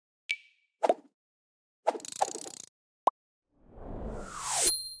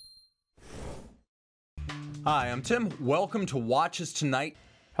Hi, I'm Tim. Welcome to Watches Tonight.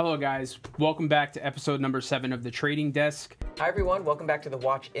 Hello guys, welcome back to episode number 7 of the Trading Desk. Hi everyone, welcome back to the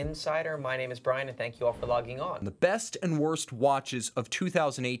Watch Insider. My name is Brian and thank you all for logging on. The best and worst watches of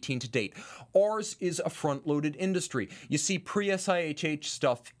 2018 to date. Ours is a front-loaded industry. You see pre-SIHH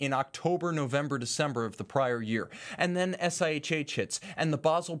stuff in October, November, December of the prior year. And then SIHH hits, and the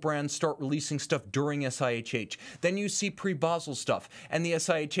Basel brands start releasing stuff during SIHH. Then you see pre-Basel stuff, and the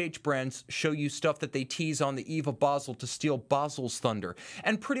SIHH brands show you stuff that they tease on the eve of Basel to steal Basel's thunder.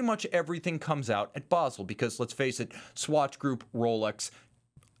 And pretty much everything comes out at Basel because, let's face it, Swatch Group, Rolex,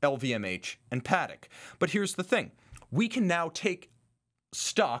 LVMH, and Patek. But here's the thing. We can now take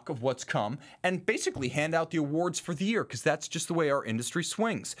stock of what's come and basically hand out the awards for the year because that's just the way our industry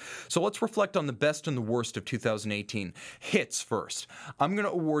swings. So let's reflect on the best and the worst of 2018. Hits first. I'm going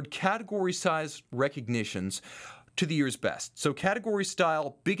to award category size recognitions to the year's best. So category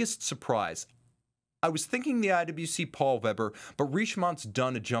style, biggest surprise. I was thinking the IWC Paul Weber, but Richemont's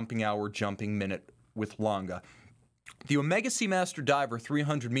done a jumping hour, jumping minute with Longa. The Omega Seamaster Diver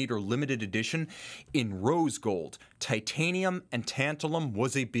 300-meter limited edition in rose gold, titanium, and tantalum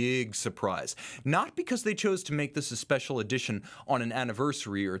was a big surprise. Not because they chose to make this a special edition on an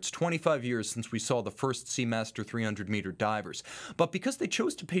anniversary year, it's 25 years since we saw the first Seamaster 300-meter divers, but because they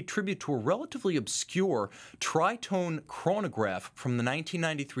chose to pay tribute to a relatively obscure tritone chronograph from the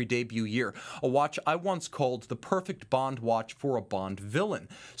 1993 debut year, a watch I once called the perfect Bond watch for a Bond villain.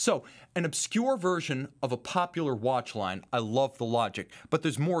 So, an obscure version of a popular watch line. I love the logic, but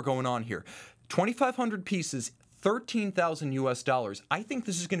there's more going on here. 2,500 pieces, $13,000 US. I think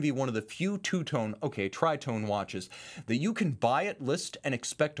this is going to be one of the few two-tone, okay, tritone watches that you can buy at list and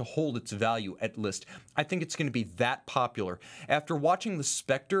expect to hold its value at list. I think it's going to be that popular. After watching the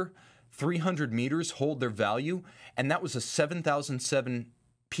Spectre 300 meters hold their value, and that was a 7,007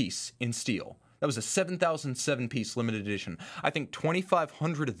 piece in steel. That was a 7,007 piece limited edition. I think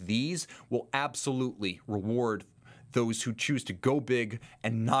 2,500 of these will absolutely reward those who choose to go big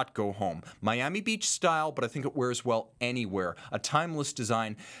and not go home. Miami Beach style, but I think it wears well anywhere. A timeless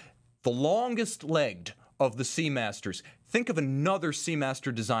design. The longest legged of the Seamasters. Think of another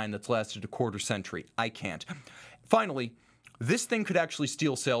Seamaster design that's lasted a quarter century. I can't. Finally, this thing could actually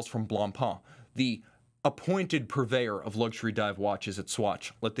steal sales from Blancpain, the appointed purveyor of luxury dive watches at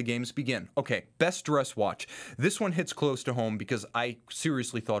Swatch. Let the games begin. Okay, best dress watch. This one hits close to home because I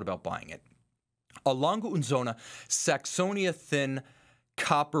seriously thought about buying it. A Lange & Söhne Saxonia Thin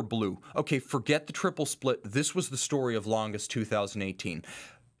Copper Blue. Okay, forget the triple split. This was the story of Lange's 2018.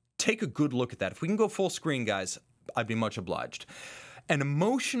 Take a good look at that. If we can go full screen, guys, I'd be much obliged. An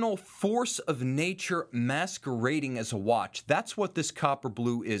emotional force of nature masquerading as a watch. That's what this copper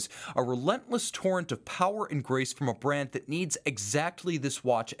blue is. A relentless torrent of power and grace from a brand that needs exactly this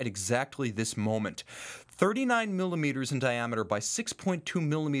watch at exactly this moment. 39 millimeters in diameter by 6.2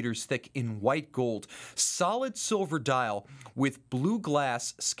 millimeters thick in white gold. Solid silver dial with blue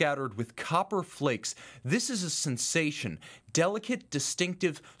glass scattered with copper flakes. This is a sensation. Delicate,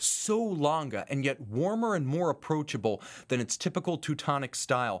 distinctive, so Lange, and yet warmer and more approachable than its typical Teutonic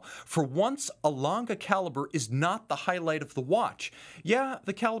style. For once, a Lange caliber is not the highlight of the watch. Yeah,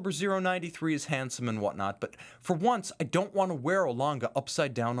 the caliber 093 is handsome and whatnot, but for once, I don't want to wear a Lange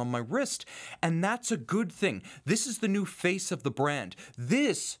upside down on my wrist. And that's a good thing. This is the new face of the brand.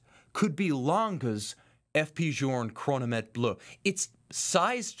 This could be Lange's FP Journe Chronomètre Bleu. It's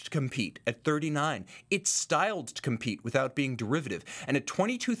sized to compete at 39. It's styled to compete without being derivative. And at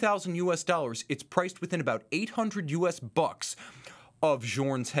 $22,000 US, it's priced within about 800 US bucks of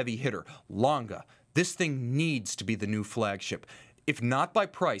Journe's heavy hitter. Lange. This thing needs to be the new flagship. If not by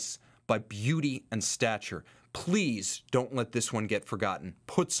price, by beauty and stature. Please don't let this one get forgotten.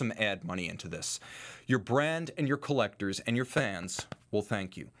 Put some ad money into this. Your brand and your collectors and your fans will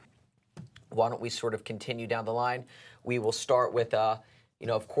thank you. Why don't we sort of continue down the line? We will start with,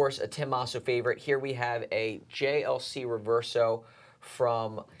 of course, a Tim Masso favorite. Here we have a JLC Reverso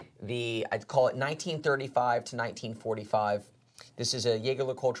from the, I'd call it 1935 to 1945. This is a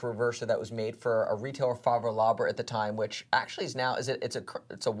jaeger-lecoultre Reverso that was made for a retailer, Favre Labre, at the time, which actually is now,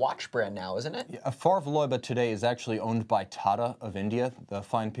 it's a watch brand now, isn't it? Yeah, Favre Labre today is actually owned by Tata of India, the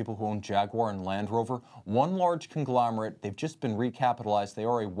fine people who own Jaguar and Land Rover. One large conglomerate. They've just been recapitalized. They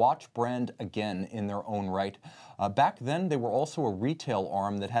are a watch brand again in their own right. Back then, they were also a retail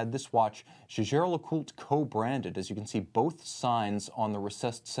arm that had this watch, jaeger-lecoultre, co-branded. As you can see, both signs on the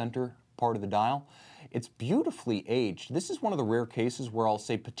recessed center part of the dial. It's beautifully aged. This is one of the rare cases where I'll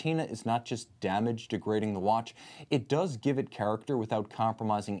say patina is not just damage degrading the watch. It does give it character without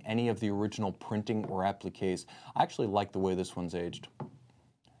compromising any of the original printing or appliques. I actually like the way this one's aged.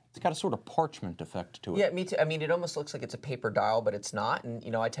 It's got a sort of parchment effect to it. Yeah, me too. I mean, it almost looks like it's a paper dial, but it's not.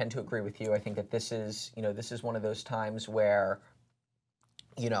 And I tend to agree with you. I think that this is one of those times where,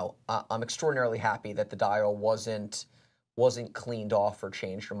 I'm extraordinarily happy that the dial wasn't cleaned off or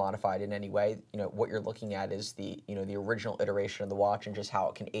changed or modified in any way. What you're looking at is the original iteration of the watch and just how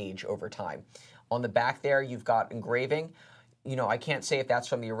it can age over time. On the back there, you've got engraving. I can't say if that's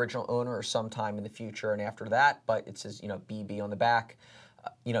from the original owner or sometime in the future and after that, but it says, BB on the back.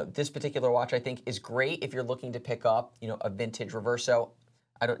 This particular watch I think is great if you're looking to pick up, a vintage Reverso.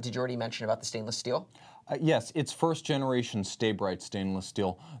 Did you already mention about the stainless steel? Yes, it's first generation Stay Bright stainless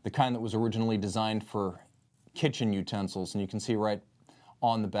steel, the kind that was originally designed for kitchen utensils, and you can see right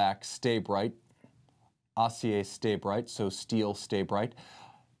on the back, Stay Bright, Acier Stay Bright, so steel Stay Bright.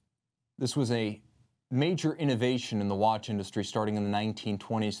 This was a major innovation in the watch industry starting in the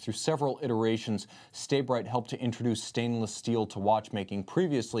 1920s. Through several iterations, Stay Bright helped to introduce stainless steel to watchmaking.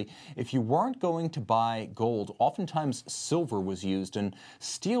 Previously, if you weren't going to buy gold, oftentimes silver was used, and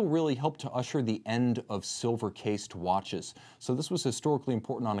steel really helped to usher the end of silver-cased watches. So this was historically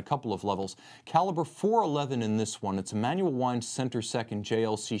important on a couple of levels. Caliber 411 in this one. It's a manual wind center-second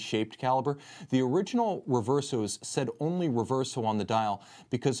JLC-shaped caliber. The original Reversos said only Reverso on the dial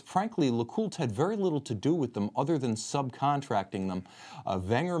because, frankly, LeCoultre had very little to do with them other than subcontracting them.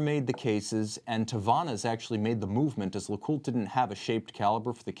 Wenger made the cases, and Tavanas actually made the movement, as LeCoultre didn't have a shaped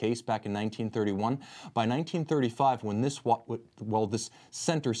caliber for the case back in 1931. By 1935, when this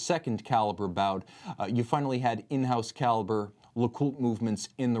center-second caliber bowed, you finally had in-house caliber LeCoultre movements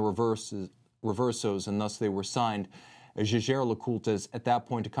in the Reversos, and thus they were signed. Jaeger-lecoultre, as at that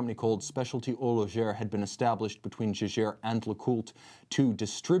point a company called Specialty Horloger had been established between Jaeger and LeCoultre to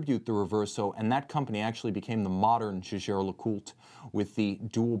distribute the Reverso, and that company actually became the modern Jaeger-lecoultre with the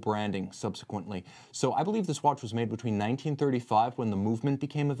dual branding subsequently. So I believe this watch was made between 1935, when the movement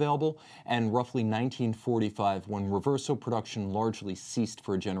became available, and roughly 1945, when Reverso production largely ceased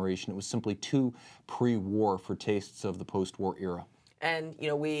for a generation. It was simply too pre-war for tastes of the post-war era. And,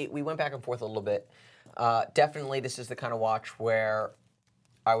 we went back and forth a little bit. Definitely, this is the kind of watch where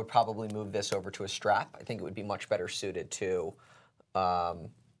I would probably move this over to a strap. I think it would be much better suited to, a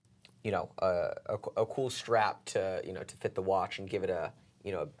cool strap to, to fit the watch and give it a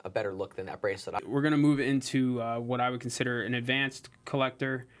better look than that bracelet. We're gonna move into what I would consider an advanced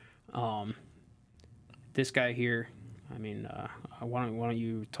collector. This guy here. I mean, why don't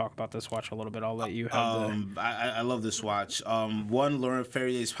you talk about this watch a little bit? I'll let you have I love this watch. One, Laurent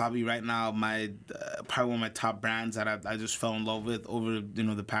Ferrier is probably right now probably one of my top brands that I just fell in love with over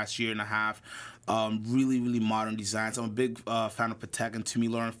the past year and a half. Really, really modern designs. I'm a big fan of Patek, and to me,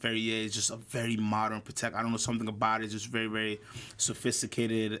 Laurent Ferrier is just a very modern Patek. I don't know, something about it. It's just very, very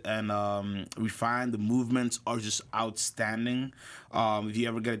sophisticated and refined. The movements are just outstanding. If you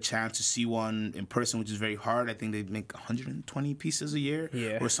ever get a chance to see one in person, which is very hard, I think they make 120 pieces a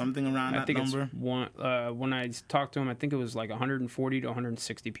year, or something around that number. It's one, when I talked to him, I think it was like 140 to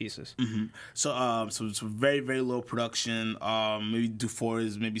 160 pieces. Mm-hmm. So it's very, very low production. Maybe Dufour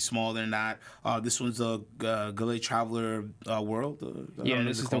is maybe smaller than that. This one's the Galet Traveler World. Yeah,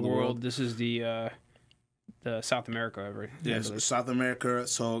 this is the World. This is the South America. Yes, South America.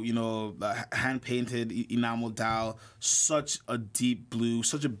 So, hand-painted enamel dial, such a deep blue,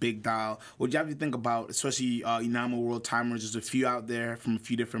 such a big dial. What you have to think about, especially enamel world timers, there's a few out there from a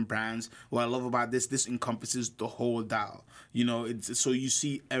few different brands. What I love about this encompasses the whole dial. So you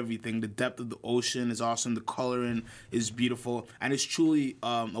see everything. The depth of the ocean is awesome. The coloring is beautiful. And it's truly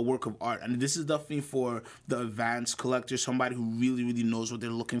a work of art. And this is definitely for the advanced collector, somebody who really, really knows what they're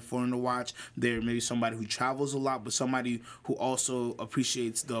looking for in a watch. They're maybe somebody who travels a lot, but somebody who also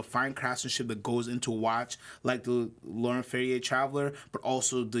appreciates the fine craftsmanship that goes into a watch, like the Laurent Ferrier Traveler, but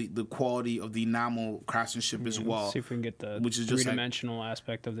also the quality of the enamel craftsmanship as well. Let's see if we can get the which is three-dimensional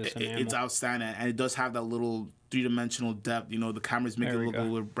aspect of this enamel. It's outstanding, and it does have that little three-dimensional depth. The cameras make it look a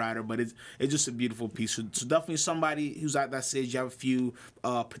little brighter, but it's just a beautiful piece. So definitely somebody who's at that stage. You have a few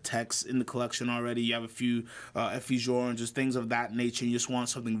Pateks in the collection already. You have a few Effigiors, just things of that nature. You just want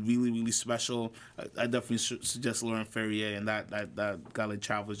something really, really special. I definitely suggest Laurent Ferrier, and that Galet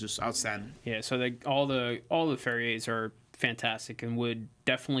Traveler is just outstanding. Yeah, so all the Ferriers are fantastic and would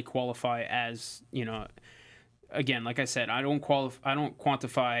definitely qualify as, again, like I said, I don't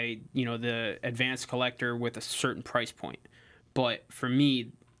quantify, the advanced collector with a certain price point. But for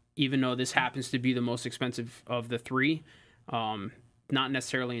me, even though this happens to be the most expensive of the three, not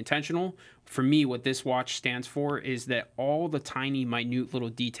necessarily intentional, for me, what this watch stands for is that all the tiny, minute little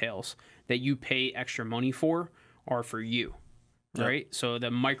details that you pay extra money for are for you, right? So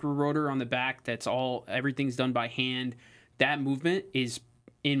the micro rotor on the back, everything's done by hand. That movement is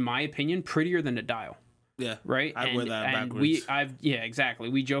in my opinion, prettier than the dial. Yeah, Right. I wear that and backwards. yeah, exactly.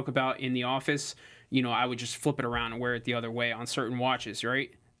 We joke about in the office, you know, I would just flip it around and wear it the other way on certain watches,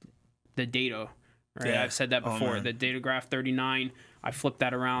 right? The data, right? Yeah. I've said that before. Man. The Datograph 39, I flip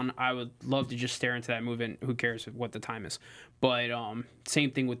that around. I would love to just stare into that movement. Who cares what the time is? But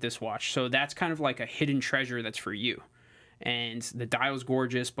same thing with this watch. So that's kind of like a hidden treasure that's for you. And the dial's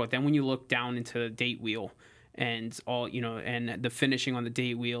gorgeous, but then when you look down into the date wheel and all, you know, and the finishing on the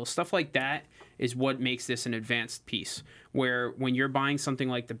date wheel, stuff like that is what makes this an advanced piece. Where when you're buying something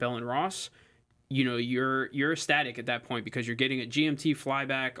like the Bell & Ross, you know, you're ecstatic at that point because you're getting a GMT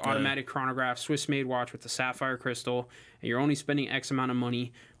flyback, automatic chronograph, Swiss-made watch with the sapphire crystal, and you're only spending X amount of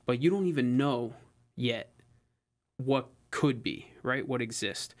money, but you don't even know yet what could be, right? What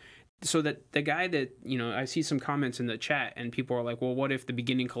exists. So that the guy that, you know, I see some comments in the chat and people are like, well, what if the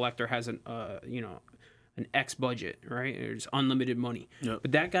beginning collector has an X budget, right? There's unlimited money. Yep.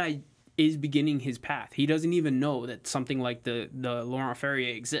 But that guy is beginning his path. He doesn't even know that something like the Laurent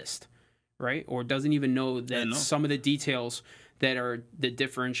Ferrier exists, right? Or doesn't even know that some of the details that are the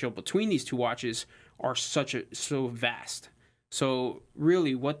differential between these two watches are so vast. So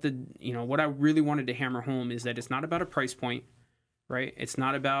really what I really wanted to hammer home is that it's not about a price point, right? It's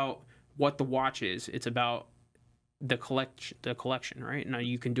not about what the watch is. It's about the collection, right? Now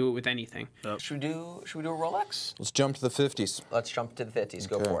you can do it with anything. Should we do a Rolex? Let's jump to the 50s. Let's jump to the 50s.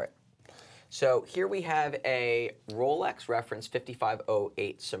 Go for it. So here we have a Rolex reference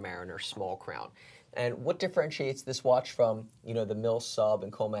 5508 Submariner small crown. And what differentiates this watch from, you know, the Mil Sub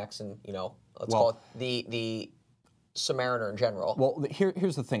and Comex and, you know, let's call it the Submariner in general? Well,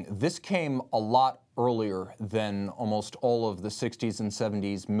 here's the thing. This came a lot earlier than almost all of the 60s and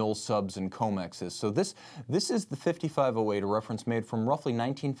 70s Mil Subs and Comexes. So this is the 5508, a reference made from roughly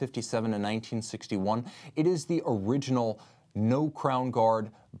 1957 to 1961. It is the original no crown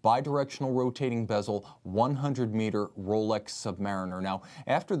guard, bidirectional rotating bezel, 100-meter Rolex Submariner. Now,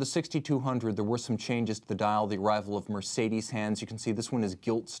 after the 6200, there were some changes to the dial, the arrival of Mercedes hands. You can see this one is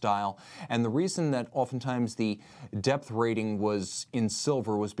gilt style. And the reason that oftentimes the depth rating was in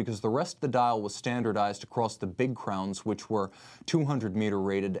silver was because the rest of the dial was standardized across the big crowns, which were 200-meter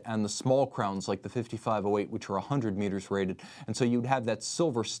rated, and the small crowns, like the 5508, which are 100 meters rated. And so you'd have that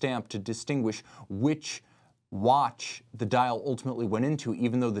silver stamp to distinguish which watch the dial ultimately went into,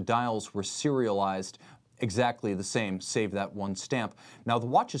 even though the dials were serialized exactly the same, save that one stamp. Now the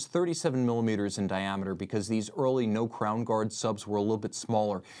watch is 37 millimeters in diameter because these early no crown guard subs were a little bit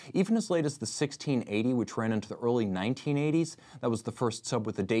smaller. Even as late as the 1680, which ran into the early 1980s, that was the first sub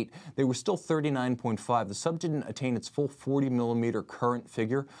with a date, they were still 39.5. The sub didn't attain its full 40 millimeter current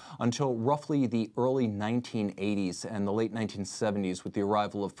figure until roughly the early 1980s and the late 1970s with the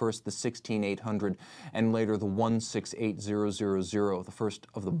arrival of first the 16800 and later the 168000, the first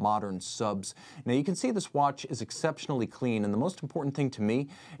of the modern subs. Now you can see this watch is exceptionally clean, and the most important thing to me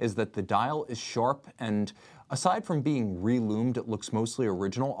is that the dial is sharp, and aside from being reloomed, it looks mostly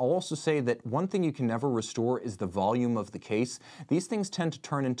original. I'll also say that one thing you can never restore is the volume of the case. These things tend to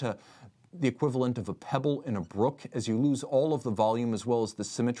turn into the equivalent of a pebble in a brook as you lose all of the volume as well as the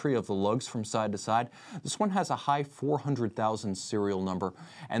symmetry of the lugs from side to side. This one has a high 400,000 serial number,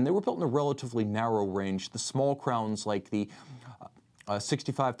 and they were built in a relatively narrow range. The small crowns like the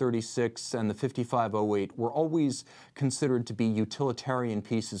 6536 and the 5508 were always considered to be utilitarian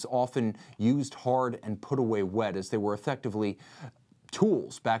pieces, often used hard and put away wet, as they were effectively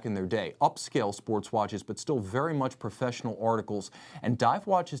tools back in their day. Upscale sports watches, but still very much professional articles. And dive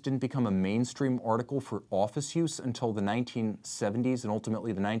watches didn't become a mainstream article for office use until the 1970s and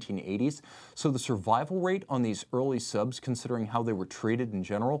ultimately the 1980s. So the survival rate on these early subs, considering how they were treated in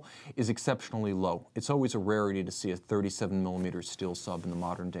general, is exceptionally low. It's always a rarity to see a 37 millimeter steel sub in the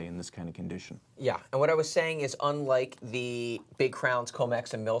modern day in this kind of condition. Yeah, and what I was saying is, unlike the big crowns,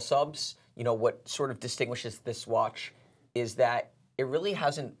 Comex, and Mil Subs, you know, what sort of distinguishes this watch is that it really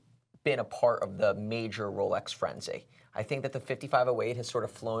hasn't been a part of the major Rolex frenzy. I think that the 5508 has sort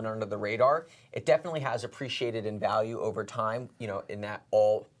of flown under the radar. It definitely has appreciated in value over time, you know, in that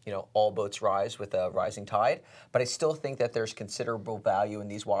all boats rise with a rising tide. But I still think that there's considerable value in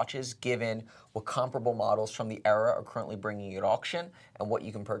these watches given what comparable models from the era are currently bringing at auction and what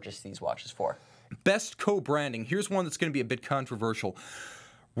you can purchase these watches for. Best co-branding. Here's one that's going to be a bit controversial.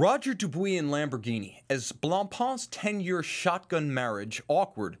 Roger Dubuis and Lamborghini, as Blancpain's 10-year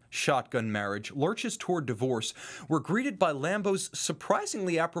awkward shotgun marriage, lurches toward divorce, were greeted by Lambo's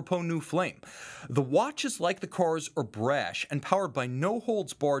surprisingly apropos new flame. The watches, like the cars, are brash and powered by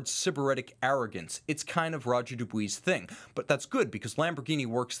no-holds-barred sybaritic arrogance. It's kind of Roger Dubuis' thing, but that's good because Lamborghini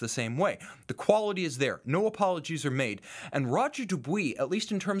works the same way. The quality is there, no apologies are made, and Roger Dubuis, at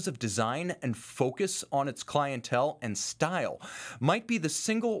least in terms of design and focus on its clientele and style, might be the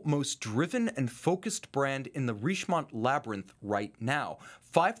single most driven and focused brand in the Richemont labyrinth right now.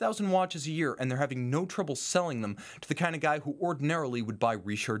 5,000 watches a year, and they're having no trouble selling them to the kind of guy who ordinarily would buy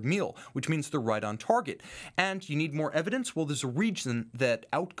Richard Mille, which means they're right on target. And you need more evidence? Well, there's a reason that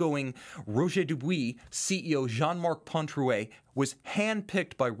outgoing Roger Dubuis CEO Jean-Marc Pontrouet was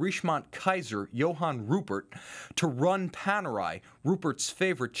handpicked by Richemont Kaiser Johann Rupert to run Panerai, Rupert's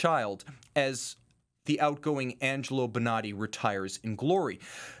favorite child, as the outgoing Angelo Bonatti retires in glory.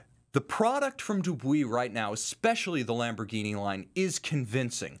 The product from Dubuis right now, especially the Lamborghini line, is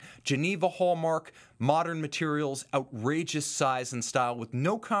convincing. Geneva hallmark, modern materials, outrageous size and style with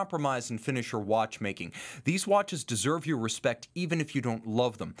no compromise in finish or watchmaking. These watches deserve your respect even if you don't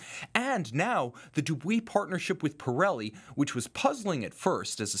love them. And now, the Dubuis partnership with Pirelli, which was puzzling at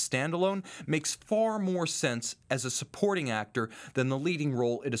first as a standalone, makes far more sense as a supporting actor than the leading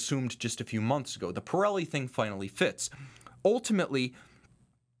role it assumed just a few months ago. The Pirelli thing finally fits. Ultimately,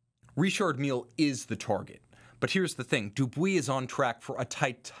 Richard Mille is the target. But here's the thing, Dubuis is on track for a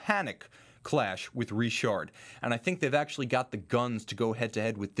titanic clash with Richard, and I think they've actually got the guns to go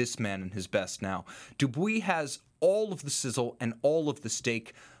head-to-head with this man in his best now. Dubuis has all of the sizzle and all of the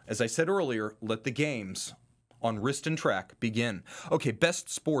steak. As I said earlier, let the games on wrist and track begin. Okay, best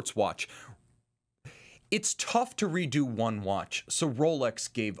sports watch. It's tough to redo one watch, so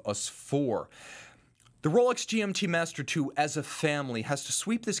Rolex gave us 4. The Rolex GMT Master 2 as a family has to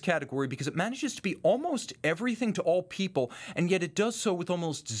sweep this category because it manages to be almost everything to all people, and yet it does so with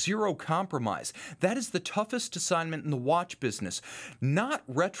almost zero compromise. That is the toughest assignment in the watch business. Not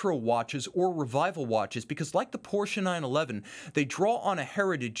retro watches or revival watches, because like the Porsche 911, they draw on a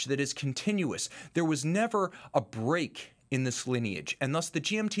heritage that is continuous. There was never a break in this lineage, and thus the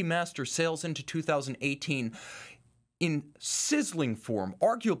GMT Master sails into 2018 in sizzling form,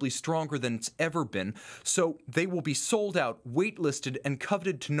 arguably stronger than it's ever been, so they will be sold out, waitlisted, and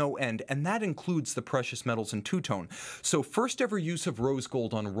coveted to no end, and that includes the precious metals and two-tone. So first ever use of rose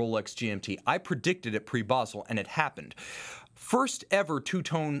gold on a Rolex GMT. I predicted it pre-Basel, and it happened. First ever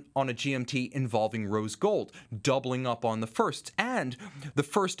two-tone on a GMT involving rose gold, doubling up on the first, and the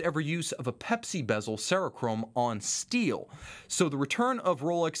first ever use of a Pepsi bezel Cerachrome on steel. So the return of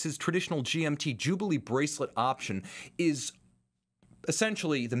Rolex's traditional GMT Jubilee bracelet option is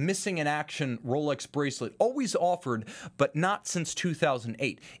essentially the missing in action Rolex bracelet always offered, but not since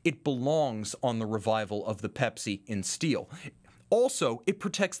 2008. It belongs on the revival of the Pepsi in steel. Also, it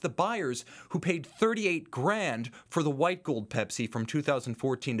protects the buyers who paid $38,000 for the white gold Pepsi from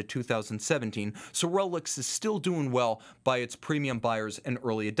 2014 to 2017, so Rolex is still doing well by its premium buyers and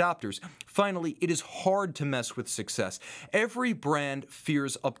early adopters. Finally, it is hard to mess with success. Every brand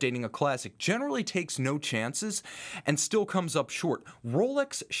fears updating a classic, generally takes no chances, and still comes up short.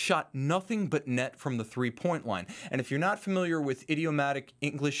 Rolex shot nothing but net from the three-point line, and if you're not familiar with idiomatic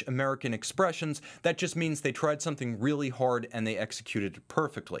English-American expressions, that just means they tried something really hard and they executed it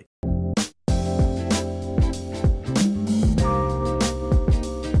perfectly.